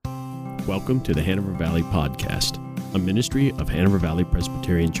Welcome to the Hanover Valley Podcast, a ministry of Hanover Valley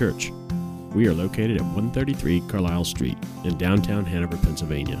Presbyterian Church. We are located at 133 Carlisle Street in downtown Hanover,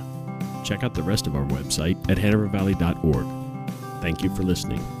 Pennsylvania. Check out the rest of our website at hanovervalley.org. Thank you for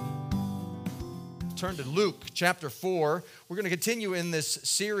listening. Turn to Luke chapter 4. We're going to continue in this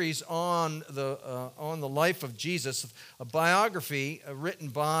series on the life of Jesus, a biography written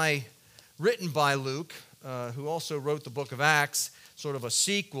by Luke, who also wrote the book of Acts, sort of a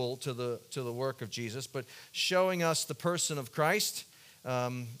sequel to the work of Jesus, but showing us the person of Christ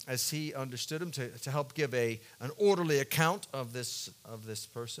as he understood him, to help give an orderly account of this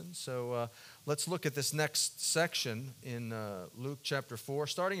person. So let's look at this next section in Luke chapter 4,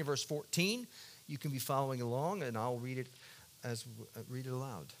 starting in verse 14. You can be following along, and I'll read it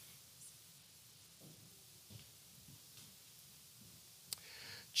aloud.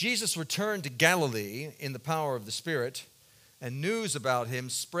 Jesus returned to Galilee in the power of the Spirit, and news about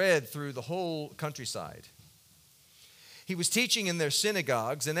him spread through the whole countryside. He was teaching in their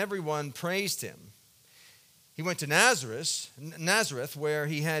synagogues, and everyone praised him. He went to Nazareth, where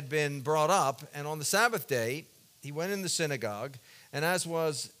he had been brought up, and on the Sabbath day he went in the synagogue, and as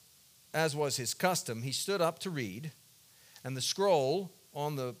was his custom, he stood up to read, and the scroll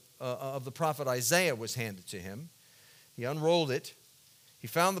of the prophet Isaiah was handed to him. He unrolled it. He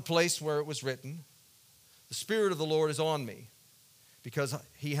found the place where it was written, "The Spirit of the Lord is on me, because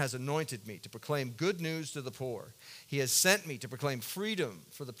he has anointed me to proclaim good news to the poor. He has sent me to proclaim freedom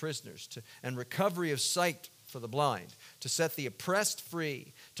for the prisoners and recovery of sight for the blind, to set the oppressed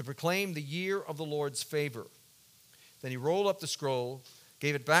free, to proclaim the year of the Lord's favor." Then he rolled up the scroll,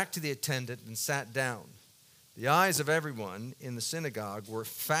 gave it back to the attendant, and sat down. The eyes of everyone in the synagogue were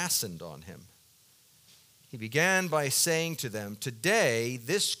fastened on him. He began by saying to them, "Today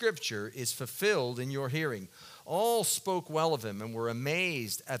this scripture is fulfilled in your hearing." All spoke well of him and were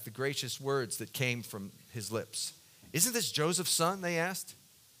amazed at the gracious words that came from his lips. "Isn't this Joseph's son?" they asked.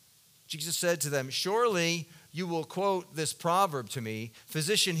 Jesus said to them, "Surely you will quote this proverb to me,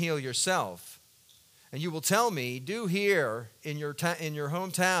 'Physician, heal yourself.' And you will tell me, 'Do here in your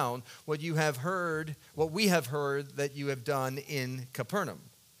hometown what we have heard that you have done in Capernaum.'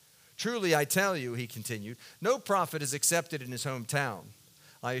 Truly I tell you," he continued, "no prophet is accepted in his hometown.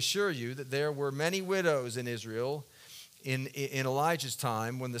 I assure you that there were many widows in Israel in Elijah's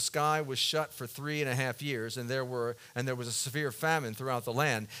time, when the sky was shut for 3.5 years, and there was a severe famine throughout the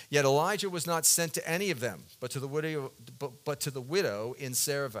land. Yet Elijah was not sent to any of them, but to the widow in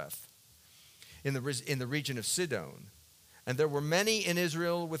Zarephath, in the region of Sidon. And there were many in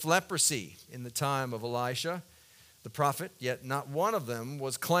Israel with leprosy in the time of Elisha, the prophet, yet not one of them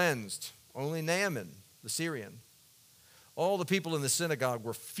was cleansed, only Naaman, the Syrian." All the people in the synagogue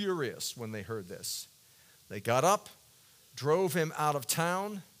were furious when they heard this. They got up, drove him out of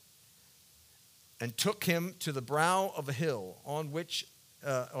town, and took him to the brow of a hill on which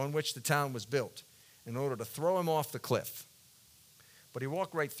the town was built, in order to throw him off the cliff. But he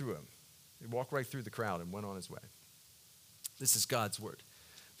walked right through him. He walked right through the crowd and went on his way. This is God's word.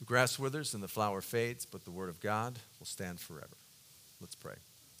 The grass withers and the flower fades, but the word of God will stand forever. Let's pray.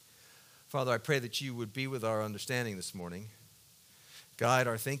 Father, I pray that you would be with our understanding this morning. Guide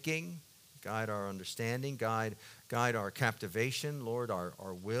our thinking, guide our understanding, guide our captivation, Lord,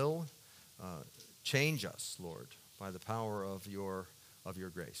 our will. Change us, Lord, by the power of your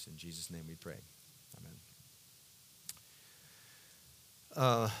grace. In Jesus' name we pray.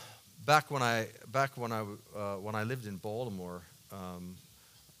 Amen. Back when I lived in Baltimore,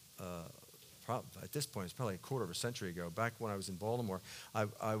 at this point it's probably a quarter of a century ago. Back when I was in Baltimore, I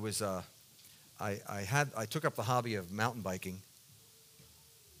took up the hobby of mountain biking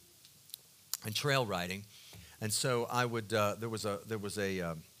and trail riding, and so I would there was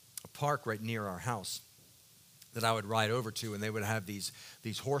a park right near our house that I would ride over to, and they would have these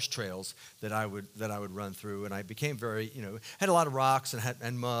horse trails that I would run through, and I became very, had a lot of rocks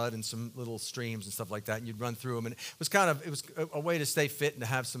and mud and some little streams and stuff like that, and you'd run through them, and it was a way to stay fit and to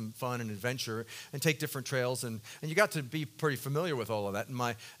have some fun and adventure and take different trails, and you got to be pretty familiar with all of that.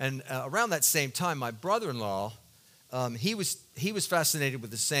 And around that same time, my brother-in-law, he was fascinated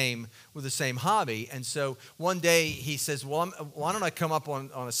with the same hobby, and so one day he says, "Well, why don't I come up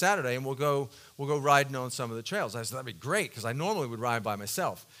on a Saturday and we'll go riding on some of the trails?" I said, "That'd be great," because I normally would ride by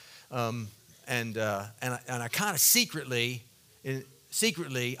myself, and I kind of secretly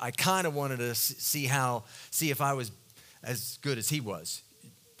I kind of wanted to see if I was as good as he was.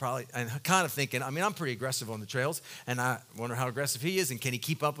 probably, and kind of thinking, I'm pretty aggressive on the trails, and I wonder how aggressive he is, and can he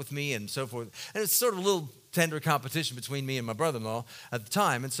keep up with me, and so forth. And it's sort of a little tender competition between me and my brother-in-law at the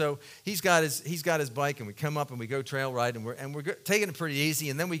time. And so he's got his bike, and we come up and we go trail ride, and we're taking it pretty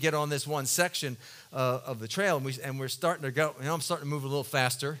easy. And then we get on this one section of the trail, and we're starting to go. I'm starting to move a little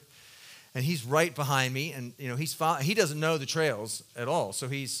faster, and he's right behind me, and he doesn't know the trails at all, so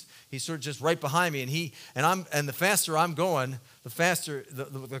he's sort of just right behind me, and the faster I'm going,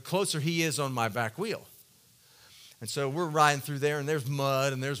 the closer he is on my back wheel. And so we're riding through there, and there's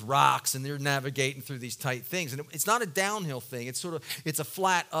mud, and there's rocks, and they're navigating through these tight things. And it's not a downhill thing. It's a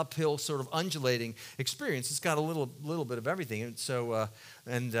flat, uphill, sort of undulating experience. It's got a little bit of everything. And so,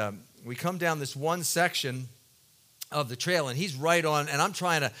 we come down this one section of the trail, and he's right on, and I'm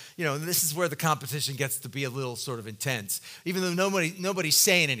trying to, this is where the competition gets to be a little sort of intense, even though nobody's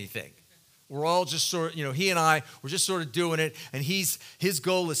saying anything. We're all just sort of, he and I, we're just sort of doing it, and his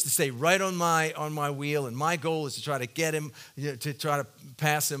goal is to stay right on my wheel, and my goal is to try to get him, to try to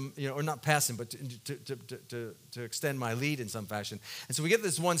pass him, or not pass him, but to extend my lead in some fashion. And so we get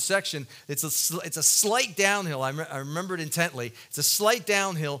this one section. It's a slight downhill. I remember it intently. It's a slight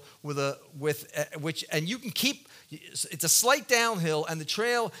downhill and you can keep. It's a slight downhill, and the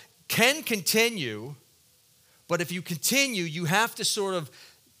trail can continue, but if you continue, you have to sort of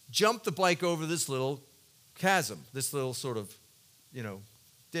jump the bike over this little chasm, this little sort of,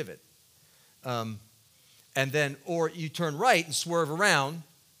 divot. And then, or you turn right and swerve around,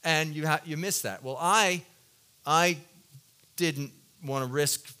 and you miss that. Well, I didn't want to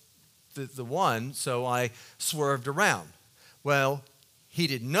risk the one, so I swerved around. Well, he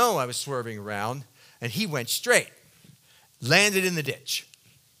didn't know I was swerving around, and he went straight, landed in the ditch.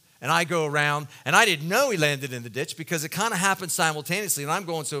 And I go around, and I didn't know he landed in the ditch because it kind of happened simultaneously, and I'm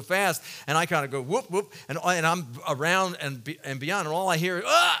going so fast, and I kind of go whoop, whoop, and I'm around and beyond, and all I hear,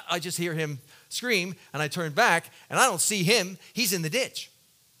 I just hear him scream, and I turn back, and I don't see him. He's in the ditch.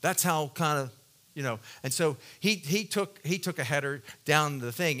 That's how kind of, and so he took a header down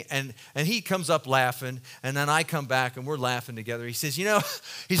the thing, and he comes up laughing, and then I come back, and we're laughing together. He says,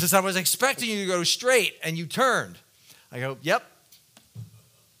 I was expecting you to go straight, and you turned. I go, yep.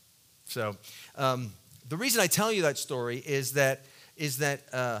 So the reason I tell you that story is that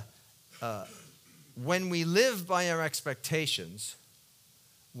when we live by our expectations,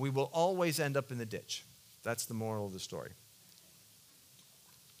 we will always end up in the ditch. That's the moral of the story.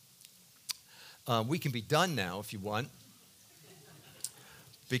 We can be done now if you want,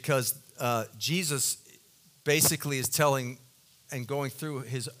 because Jesus basically is telling and going through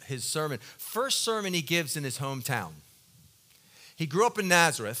his sermon. First sermon he gives in his hometown. He grew up in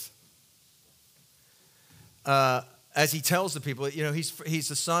Nazareth. As he tells the people, he's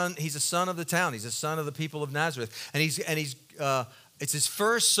a son of the town. He's a son of the people of Nazareth, and it's his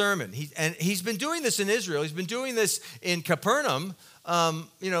first sermon. He's been doing this in Israel. He's been doing this in Capernaum.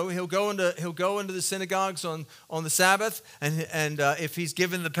 He'll go into the synagogues on the Sabbath, and if he's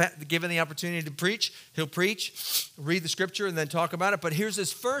given the opportunity to preach, he'll preach, read the scripture, and then talk about it. But here's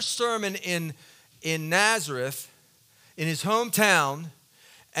his first sermon in Nazareth, in his hometown.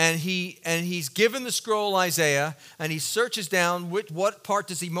 And he's given the scroll Isaiah, and he searches down what part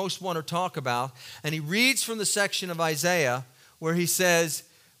does he most want to talk about, and he reads from the section of Isaiah where he says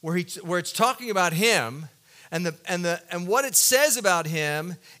where it's talking about him, and what it says about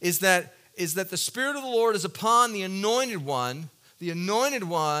him is that the Spirit of the Lord is upon the Anointed One. The Anointed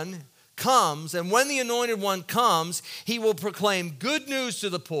One comes, and when the Anointed One comes, he will proclaim good news to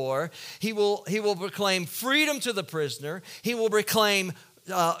the poor. He will proclaim freedom to the prisoner. He will proclaim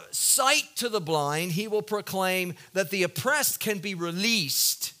sight to the blind. He will proclaim that the oppressed can be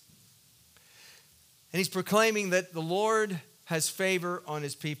released. And he's proclaiming that the Lord has favor on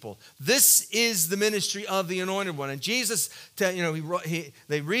his people. This is the ministry of the Anointed One. And Jesus,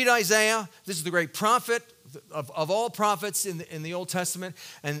 they read Isaiah. This is the great prophet of all prophets in the Old Testament,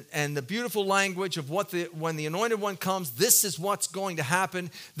 and the beautiful language of when the Anointed One comes, this is what's going to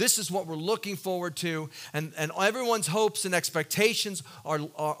happen. This is what we're looking forward to, and everyone's hopes and expectations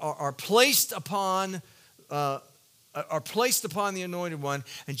are placed upon the Anointed One.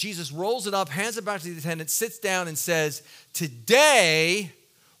 And Jesus rolls it up, hands it back to the attendant, sits down, and says, "Today,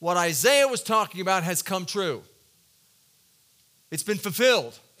 what Isaiah was talking about has come true. It's been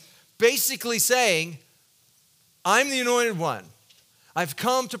fulfilled." Basically saying, I'm the Anointed One. I've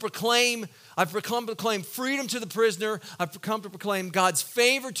come to proclaim freedom to the prisoner. I've come to proclaim God's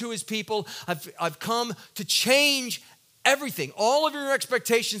favor to his people. I've come to change everything. All of your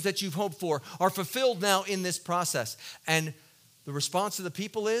expectations that you've hoped for are fulfilled now in this process. And the response of the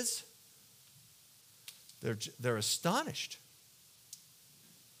people is they're astonished.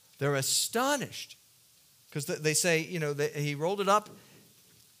 They're astonished because they say, he rolled it up.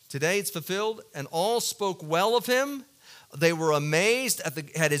 Today it's fulfilled, and all spoke well of him. They were amazed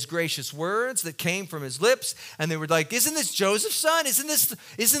at his gracious words that came from his lips, and they were like, isn't this Joseph's son? Isn't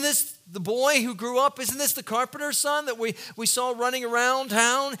this the boy who grew up? Isn't this the carpenter's son that we saw running around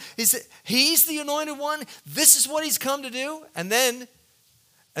town? He's the anointed one? This is what he's come to do? And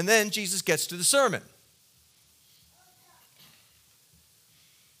then Jesus gets to the sermon.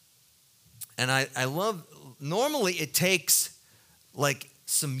 And I love, normally it takes like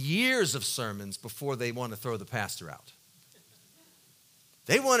some years of sermons before they want to throw the pastor out.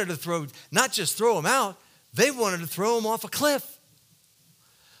 They wanted to not just throw him out, they wanted to throw him off a cliff.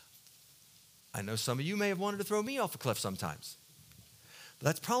 I know some of you may have wanted to throw me off a cliff sometimes. But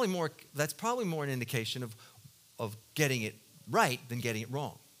that's probably more an indication of getting it right than getting it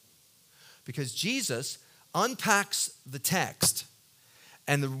wrong. Because Jesus unpacks the text,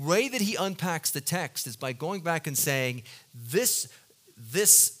 and the way that he unpacks the text is by going back and saying,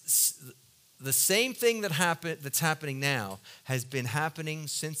 the same thing that's happening now has been happening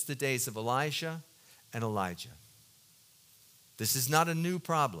since the days of Elijah and Elijah. This is not a new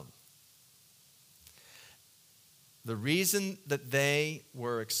problem. The reason that they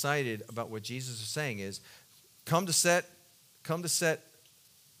were excited about what Jesus was saying is, come to set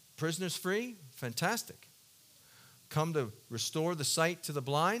prisoners free, fantastic. Come to restore the sight to the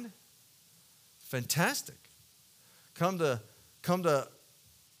blind, fantastic. Come to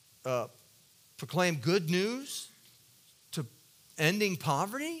proclaim good news, to ending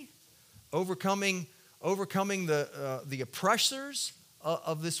poverty, overcoming the oppressors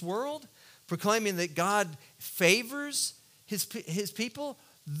of this world, proclaiming that God favors his people.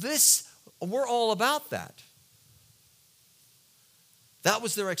 We're all about that. That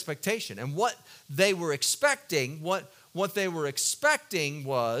was their expectation. And what they were expecting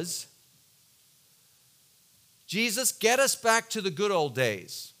was, Jesus, get us back to the good old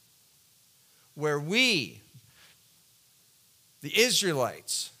days where we, the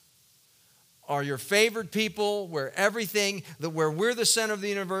Israelites, are your favored people, where we're the center of the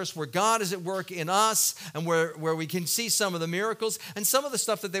universe, where God is at work in us, and where we can see some of the miracles. And some of the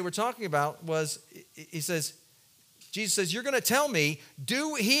stuff that they were talking about was, Jesus says, you're going to tell me,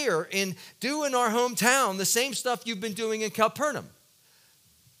 do in our hometown the same stuff you've been doing in Capernaum.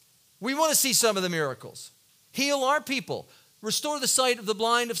 We want to see some of the miracles. Heal our people. Restore the sight of the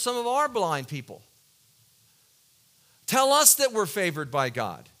blind of some of our blind people. Tell us that we're favored by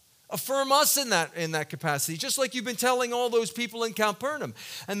God. Affirm us in that capacity, just like you've been telling all those people in Capernaum.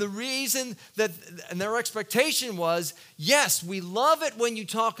 And the reason and their expectation was, yes, we love it when you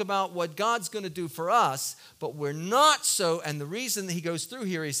talk about what God's going to do for us, but we're not so, and the reason that he goes through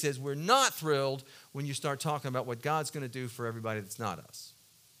here, he says, we're not thrilled when you start talking about what God's going to do for everybody that's not us.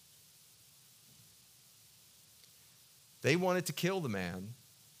 They wanted to kill the man.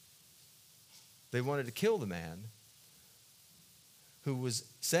 They wanted to kill the man who was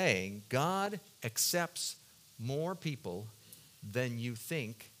saying, God accepts more people than you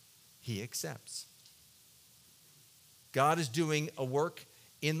think he accepts. God is doing a work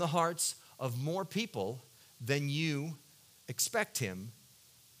in the hearts of more people than you expect him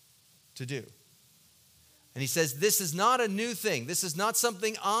to do. And he says, this is not a new thing. This is not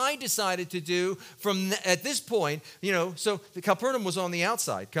something I decided to do at this point. So the Capernaum was on the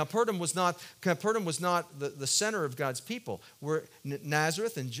outside. Capernaum was not the center of God's people. Where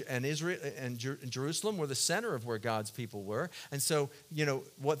Nazareth and Israel and Jerusalem were the center of where God's people were. And so,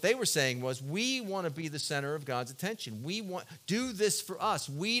 what they were saying was, we want to be the center of God's attention. We want do this for us.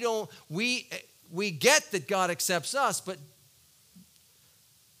 We get that God accepts us, but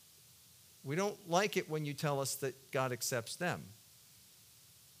we don't like it when you tell us that God accepts them,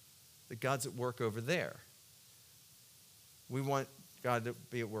 that God's at work over there. We want God to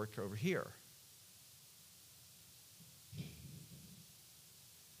be at work over here.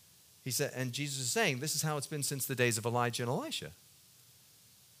 He said, and Jesus is saying, this is how it's been since the days of Elijah and Elisha.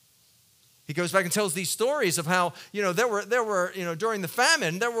 He goes back and tells these stories of how, there were during the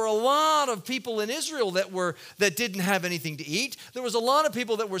famine, there were a lot of people in Israel that didn't have anything to eat. There was a lot of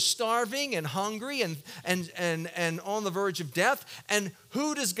people that were starving and hungry and on the verge of death. And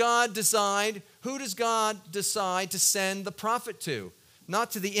who does God decide to send the prophet to?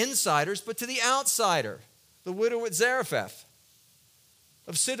 Not to the insiders, but to the outsider. The widow at Zarephath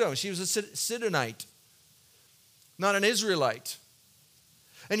of Sidon. She was a Sidonite, not an Israelite.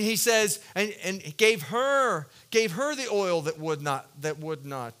 And he says, and gave her the oil that would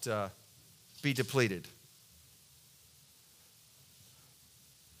not be depleted.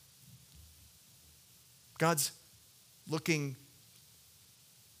 God's looking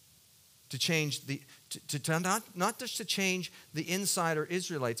to change not just to change the insider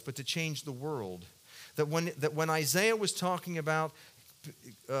Israelites, but to change the world. That when Isaiah was talking about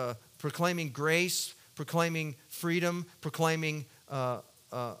proclaiming grace, proclaiming freedom, proclaiming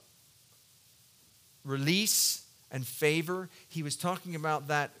release and favor, he was talking about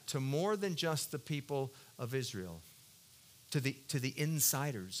that to more than just the people of Israel, to the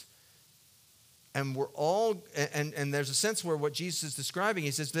insiders. And we're all, and there's a sense where what Jesus is describing,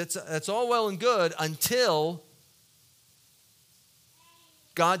 he says that's all well and good until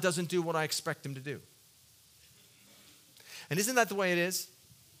God doesn't do what I expect him to do. And isn't that the way it is?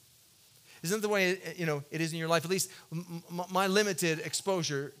 Isn't that the way it is in your life? At least my limited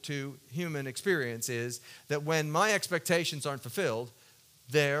exposure to human experience is that when my expectations aren't fulfilled,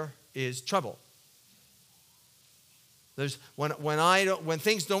 there is trouble. There's when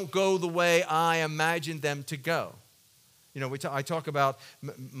things don't go the way I imagined them to go. I talk about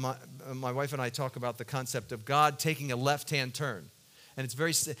my wife and I talk about the concept of God taking a left-hand turn, and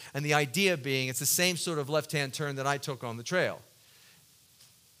the idea being it's the same sort of left-hand turn that I took on the trail.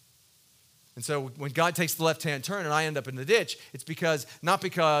 And so when God takes the left-hand turn and I end up in the ditch, it's not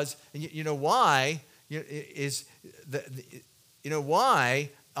because why why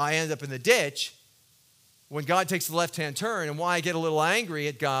I end up in the ditch when God takes the left-hand turn, and why I get a little angry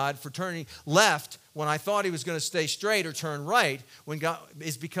at God for turning left when I thought he was going to stay straight or turn right,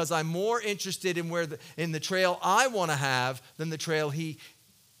 is because I'm more interested in the trail I want to have than the trail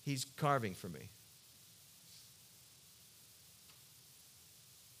he's carving for me.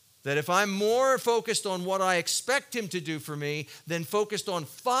 That if I'm more focused on what I expect him to do for me than focused on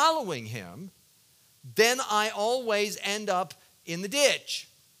following him, then I always end up in the ditch.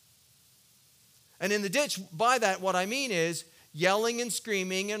 And in the ditch, by that, what I mean is yelling and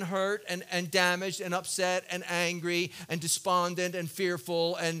screaming and hurt and damaged and upset and angry and despondent and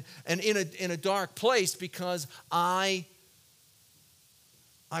fearful and in a dark place because I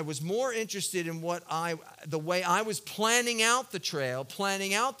was more interested in the way I was planning out the trail,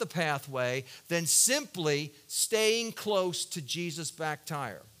 planning out the pathway, than simply staying close to Jesus' back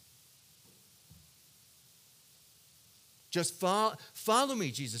tire. Just follow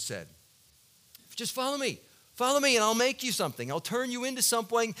me, Jesus said. Just follow me. Follow me and I'll make you something. I'll turn you into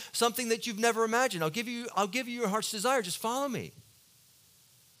something that you've never imagined. I'll give you your heart's desire. Just follow me.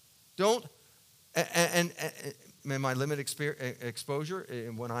 Don't, and my limited exposure,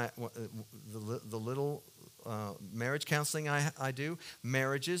 when the little marriage counseling I do,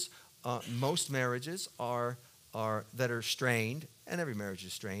 most marriages are that are strained, and every marriage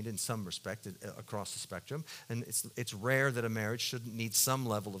is strained in some respect across the spectrum. And it's rare that a marriage shouldn't need some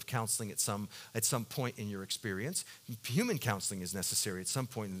level of counseling at some point in your experience. Human counseling is necessary at some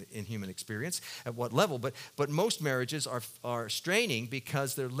point in human experience. At what level? But most marriages are straining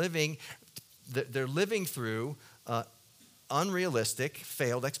because they're living through unrealistic,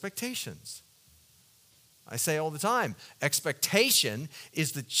 failed expectations. I say all the time, expectation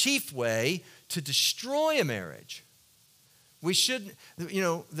is the chief way to destroy a marriage. We should,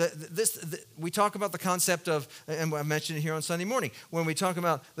 we talk about the concept of, and I mentioned it here on Sunday morning, when we talk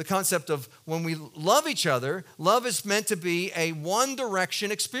about the concept of when we love each other, love is meant to be a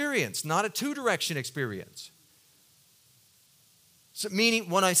one-direction experience, not a two-direction experience. So meaning,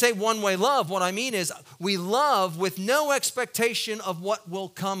 when I say one-way love, what I mean is we love with no expectation of what will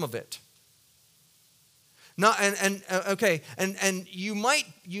come of it. And you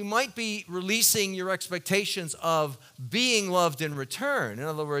might be releasing your expectations of being loved in return. In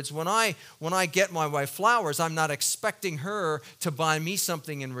other words, when I get my wife flowers, I'm not expecting her to buy me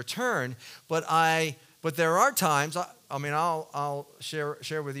something in return. But there are times. I'll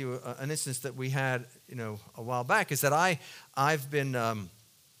share with you an instance that we had a while back. Is that I've been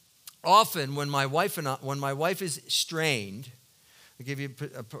often when my wife is strained. I'll give you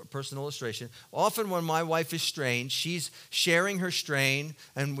a personal illustration. Often when my wife is strained, she's sharing her strain,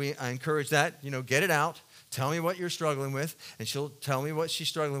 and I encourage that, get it out. Tell me what you're struggling with, and she'll tell me what she's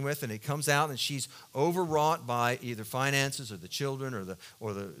struggling with, and it comes out, and she's overwrought by either finances or the children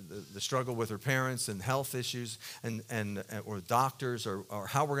or the struggle with her parents and health issues or doctors or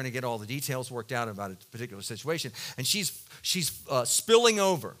how we're going to get all the details worked out about a particular situation, and she's spilling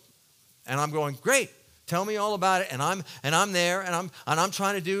over, and I'm going, great. Tell me all about it, and I'm there, and I'm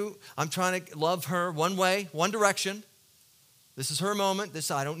trying to love her one way, one direction. This is her moment.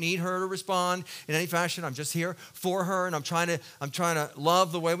 I don't need her to respond in any fashion. I'm just here for her, and I'm trying to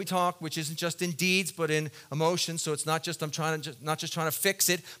love the way we talk, which isn't just in deeds but in emotions. So it's not just not just trying to fix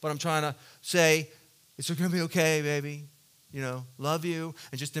it, but I'm trying to say it's going to be okay, baby. love you,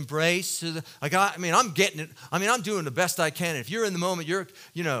 and just embrace. I'm getting it. I'm doing the best I can. And if you're in the moment, you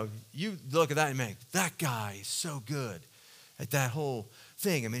look at that and man, that guy is so good at that whole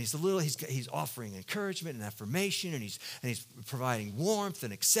thing. He's offering encouragement and affirmation, and he's providing warmth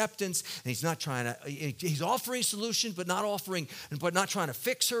and acceptance, and he's offering solution, but not trying to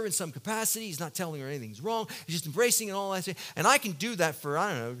fix her in some capacity. He's not telling her anything's wrong. He's just embracing and all that. And I can do that for,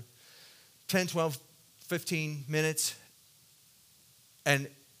 10, 12, 15 minutes, and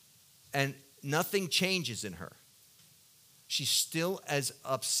nothing changes in her. She's still as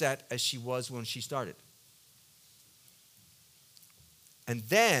upset as she was when she started. And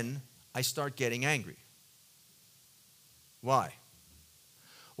then I start getting angry. Why?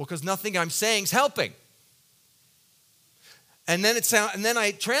 Well, because nothing I'm saying is helping. And then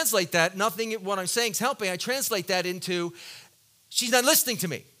I translate that, what I'm saying is helping, I translate that into, she's not listening to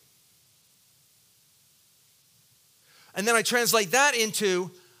me. And then I translate that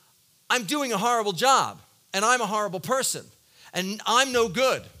into, I'm doing a horrible job, and I'm a horrible person, and I'm no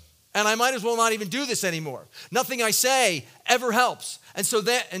good, and I might as well not even do this anymore. Nothing I say ever helps. And so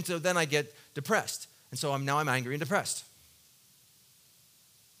then I get depressed. And so I'm angry and depressed.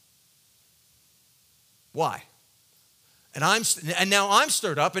 Why? And now I'm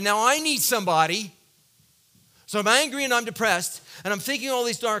stirred up, and now I need somebody. So I'm angry and I'm depressed, and I'm thinking all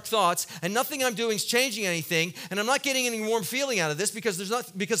these dark thoughts, and nothing I'm doing is changing anything, and I'm not getting any warm feeling out of this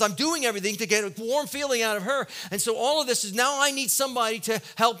because I'm doing everything to get a warm feeling out of her. And so all of this is now I need somebody to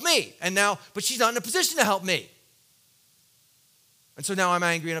help me. But she's not in a position to help me. And so now I'm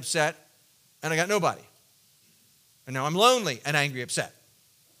angry and upset, and I got nobody. And now I'm lonely and angry, upset.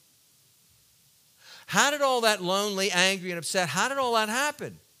 How did all that lonely, angry, and upset, how did all that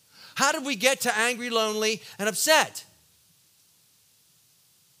happen? How did we get to angry, lonely, and upset?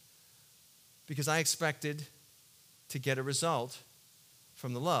 Because I expected to get a result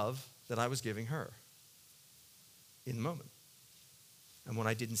from the love that I was giving her in the moment. And when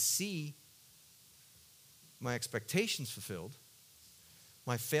I didn't see my expectations fulfilled,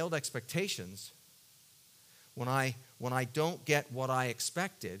 my failed expectations, when I don't get what I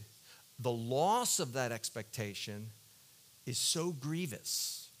expected, the loss of that expectation is so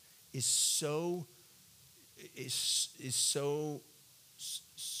grievous, it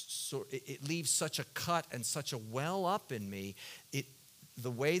leaves such a cut and such a well up in me. The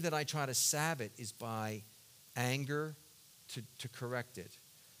way that I try to salve it is by anger to correct it,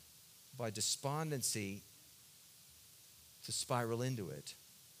 by despondency to spiral into it,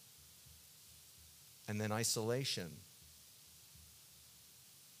 and then isolation.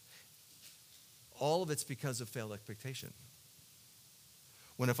 All of it's because of failed expectation.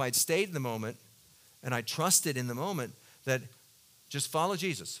 When if I'd stayed in the moment and I trusted in the moment that just follow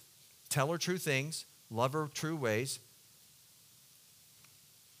Jesus, tell her true things, love her true ways,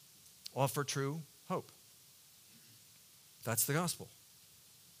 offer true hope. That's the gospel.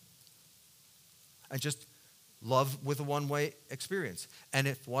 And just love with a one-way experience. And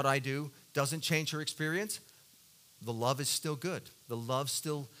if what I do doesn't change her experience, the love is still good.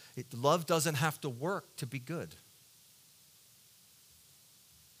 Love doesn't have to work to be good.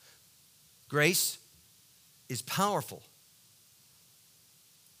 Grace is powerful.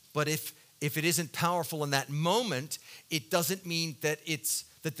 But if it isn't powerful in that moment, it doesn't mean that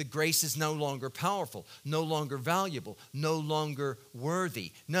the grace is no longer powerful, no longer valuable, no longer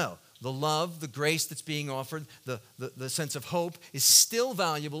worthy. No, the love, the grace that's being offered, the sense of hope is still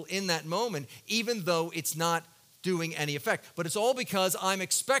valuable in that moment, even though it's not doing any effect. But it's all because I'm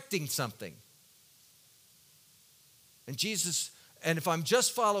expecting something. And if I'm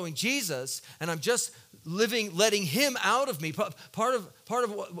just following Jesus and I'm just letting him out of me, part of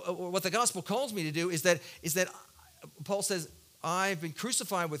what the gospel calls me to do is that Paul says, I've been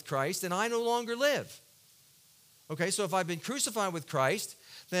crucified with Christ and I no longer live. Okay, so if I've been crucified with Christ,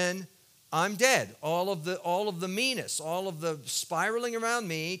 then I'm dead. All of the meanness, all of the spiraling around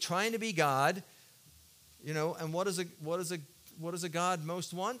me, trying to be God, and what does a God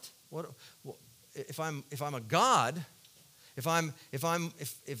most want? If I'm a God, if I'm the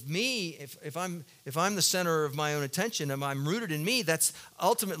center of my own attention and I'm rooted in me, that's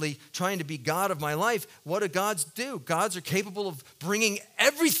ultimately trying to be God of my life. What do gods do? Gods are capable of bringing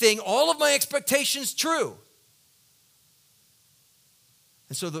everything, all of my expectations true.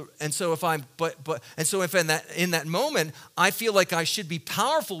 And so if in that moment I feel like I should be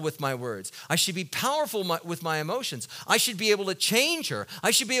powerful with my words, I should be powerful with my emotions, I should be able to change her,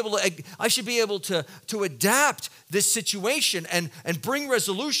 I should be able to adapt this situation and bring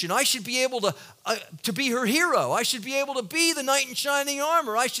resolution. I should be able to be her hero. I should be able to be the knight in shining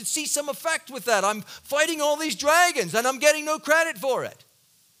armor. I should see some effect with that. I'm fighting all these dragons and I'm getting no credit for it.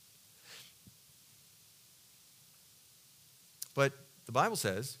 But the Bible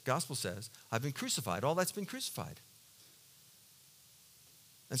says, gospel says, I've been crucified. All that's been crucified.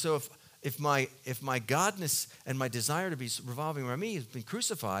 And so if my godness and my desire to be revolving around me has been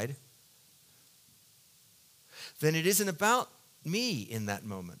crucified, then it isn't about me in that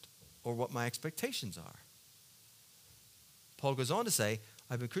moment or what my expectations are. Paul goes on to say,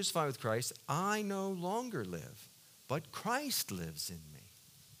 I've been crucified with Christ. I no longer live, but Christ lives in me.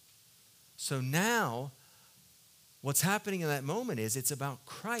 So now, what's happening in that moment is it's about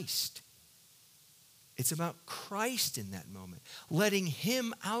Christ. It's about Christ in that moment, letting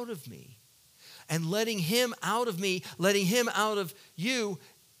him out of me. And letting him out of me, letting him out of you,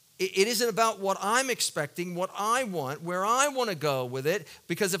 it isn't about what I'm expecting, what I want, where I want to go with it.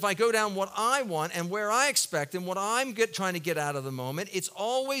 Because if I go down what I want and where I expect and what I'm trying to get out of the moment, it's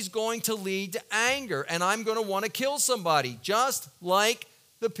always going to lead to anger. And I'm going to want to kill somebody, just like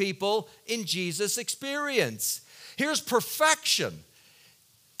the people in Jesus' experience. Here's perfection.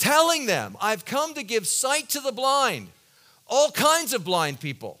 Telling them, I've come to give sight to the blind, all kinds of blind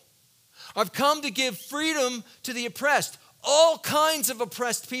people. I've come to give freedom to the oppressed, all kinds of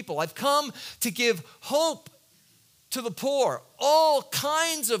oppressed people. I've come to give hope to the poor, all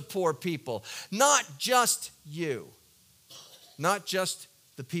kinds of poor people, not just you, not just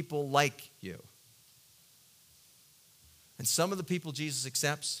the people like you. And some of the people Jesus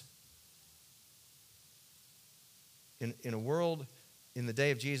accepts, in a world in the day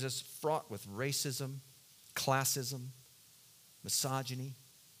of Jesus fraught with racism, classism, misogyny,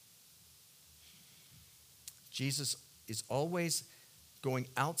 Jesus is always going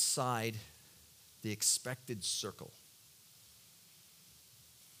outside the expected circle.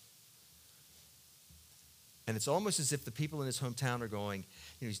 And it's almost as if the people in his hometown are going,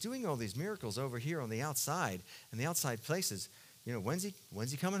 he's doing all these miracles over here on the outside, and the outside places, when's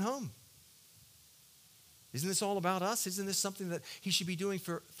he coming home? Isn't this all about us? Isn't this something that he should be doing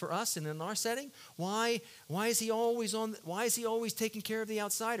for us and in our setting? Why is he always taking care of the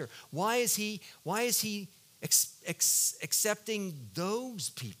outsider? Why is he accepting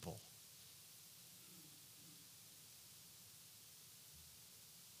those people?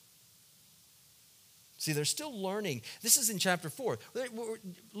 See, they're still learning. This is in chapter 4.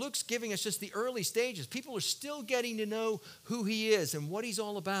 Luke's giving us just the early stages. People are still getting to know who he is and what he's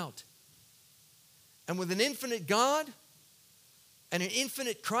all about. And with an infinite God and an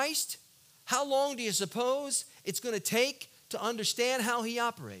infinite Christ, how long do you suppose it's going to take to understand how he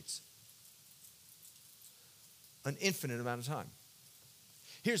operates? An infinite amount of time.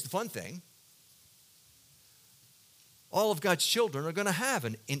 Here's the fun thing. All of God's children are going to have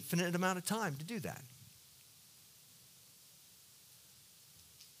an infinite amount of time to do that.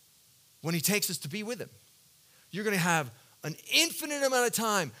 When he takes us to be with him, you're going to have an infinite amount of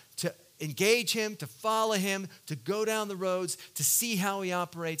time to engage him, to follow him, to go down the roads, to see how he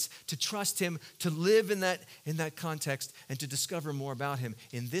operates, to trust him, to live in that context, and to discover more about him.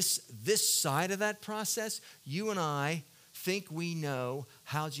 In this side of that process, you and I think we know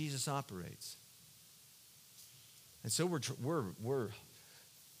how Jesus operates. And so we're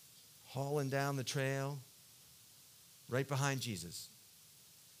hauling down the trail right behind Jesus.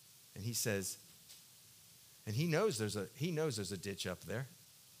 And he says, and he knows there's a ditch up there.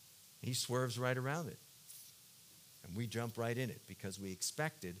 He swerves right around it. And we jump right in it because we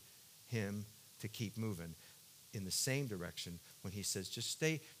expected him to keep moving in the same direction when he says, just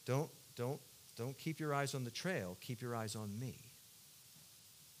stay, don't keep your eyes on the trail, keep your eyes on me.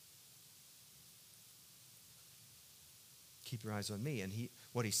 Keep your eyes on me. And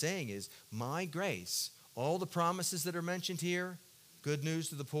what he's saying is, my grace, all the promises that are mentioned here, good news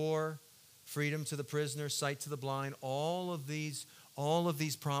to the poor, freedom to the prisoner, sight to the blind, all of these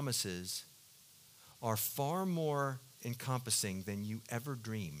promises are far more encompassing than you ever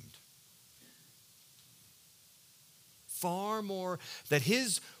dreamed. Far more, that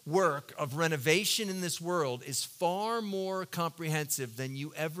his work of renovation in this world is far more comprehensive than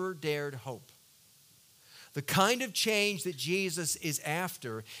you ever dared hope. The kind of change that Jesus is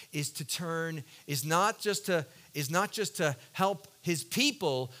after is not just to help his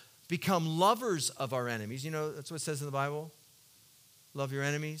people become lovers of our enemies. That's what it says in the Bible. Love your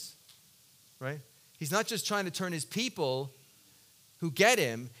enemies, right? He's not just trying to turn his people who get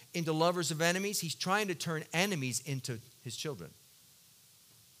him into lovers of enemies. He's trying to turn enemies into his children.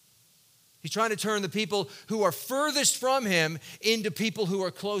 He's trying to turn the people who are furthest from him into people who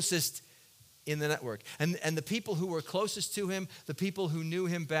are closest in the network. And the people who were closest to him, the people who knew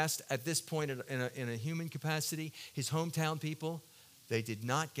him best at this point in a human capacity, his hometown people, they did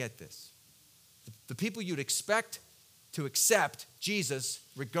not get this. The people you'd expect to accept Jesus,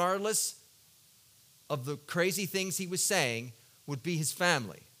 regardless of the crazy things he was saying, would be his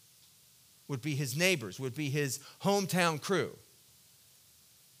family, would be his neighbors, would be his hometown crew.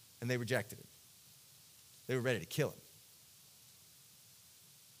 And they rejected him. They were ready to kill him.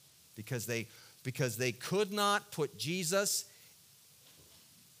 Because they could not put Jesus,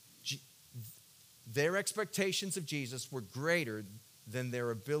 their expectations of Jesus were greater than their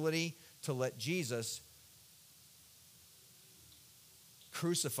ability to let Jesus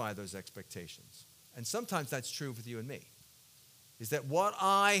crucify those expectations. And sometimes that's true with you and me. Is that what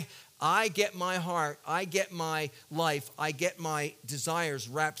I get my heart, I get my life, I get my desires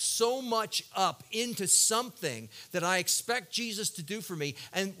wrapped so much up into something that I expect Jesus to do for me.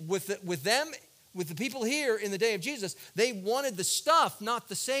 And with the people here in the day of Jesus, they wanted the stuff, not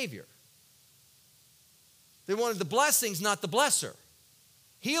the Savior. They wanted the blessings, not the blesser.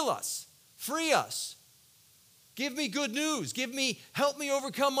 Heal us, free us. Give me good news. Help me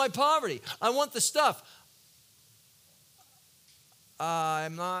overcome my poverty. I want the stuff.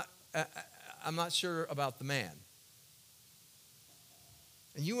 I'm not sure about the man.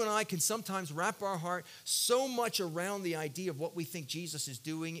 And you and I can sometimes wrap our heart so much around the idea of what we think Jesus is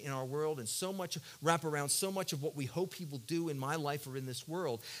doing in our world, and wrap around so much of what we hope he will do in my life or in this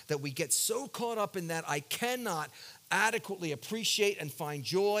world, that we get so caught up in that I cannot adequately appreciate and find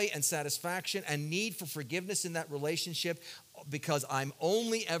joy and satisfaction and need for forgiveness in that relationship, because I'm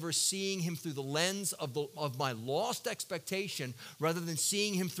only ever seeing him through the lens of my lost expectation, rather than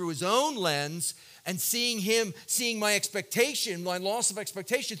seeing him through his own lens, and seeing my expectation, my loss of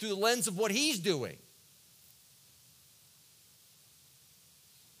expectation, through the lens of what he's doing.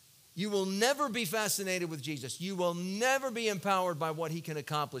 You will never be fascinated with Jesus. You will never be empowered by what he can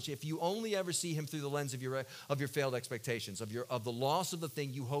accomplish if you only ever see him through the lens of your failed expectations, of the loss of the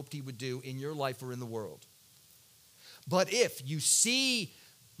thing you hoped he would do in your life or in the world. But if you see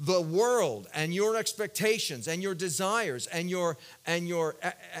the world and your expectations and your desires and your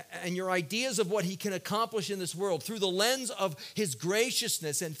ideas of what he can accomplish in this world through the lens of his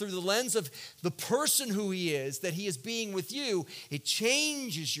graciousness and through the lens of the person who he is, that he is being with you, it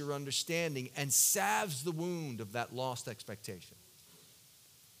changes your understanding and salves the wound of that lost expectation.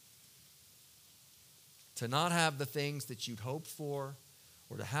 To not have the things that you'd hoped for,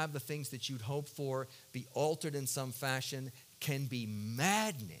 or to have the things that you'd hoped for be altered in some fashion, can be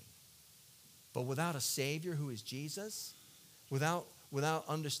maddening. But without a Savior who is Jesus, without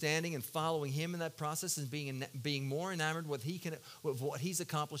understanding and following him in that process, and being more enamored with what he's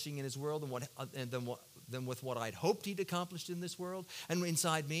accomplishing in his world than with what I'd hoped he'd accomplished in this world and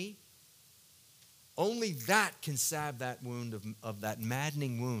inside me, only that can salve that wound of that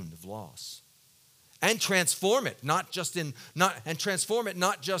maddening wound of loss. And transform it, not just in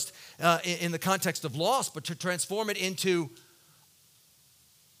the context of loss, but to transform it into,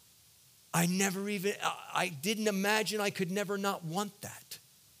 I didn't imagine I could never not want that.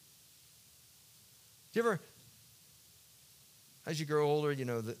 Do you ever, as you grow older,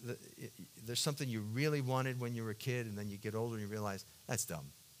 there's something you really wanted when you were a kid, and then you get older and you realize, that's dumb.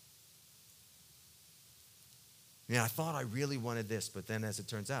 I thought I really wanted this, but then as it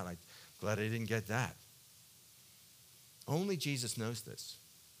turns out, I'm glad I didn't get that. Only Jesus knows this.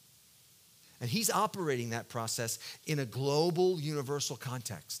 And he's operating that process in a global, universal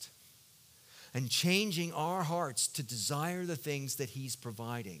context, and changing our hearts to desire the things that he's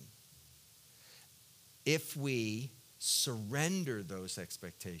providing. If we surrender those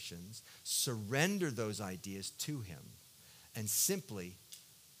expectations, surrender those ideas to him, and simply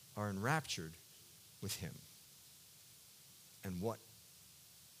are enraptured with him and what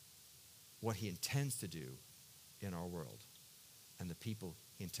he intends to do in our world and the people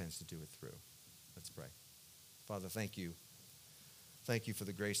he intends to do it through. Let's pray. Father, thank you. Thank you for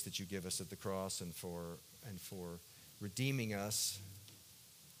the grace that you give us at the cross, and for redeeming us,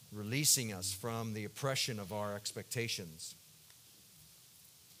 releasing us from the oppression of our expectations.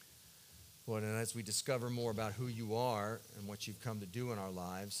 Lord, and as we discover more about who you are and what you've come to do in our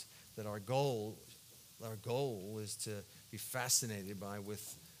lives, that our goal is to be fascinated by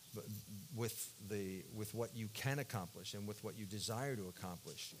with what you can accomplish and with what you desire to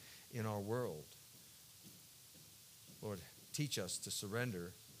accomplish in our world. Lord, teach us to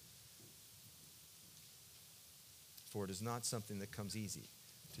surrender For it is not something that comes easy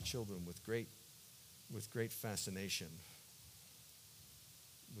to children with great fascination,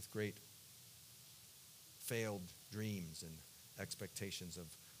 with great failed dreams and expectations of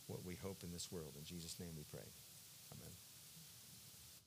what we hope in this world. In Jesus' name we pray. Amen.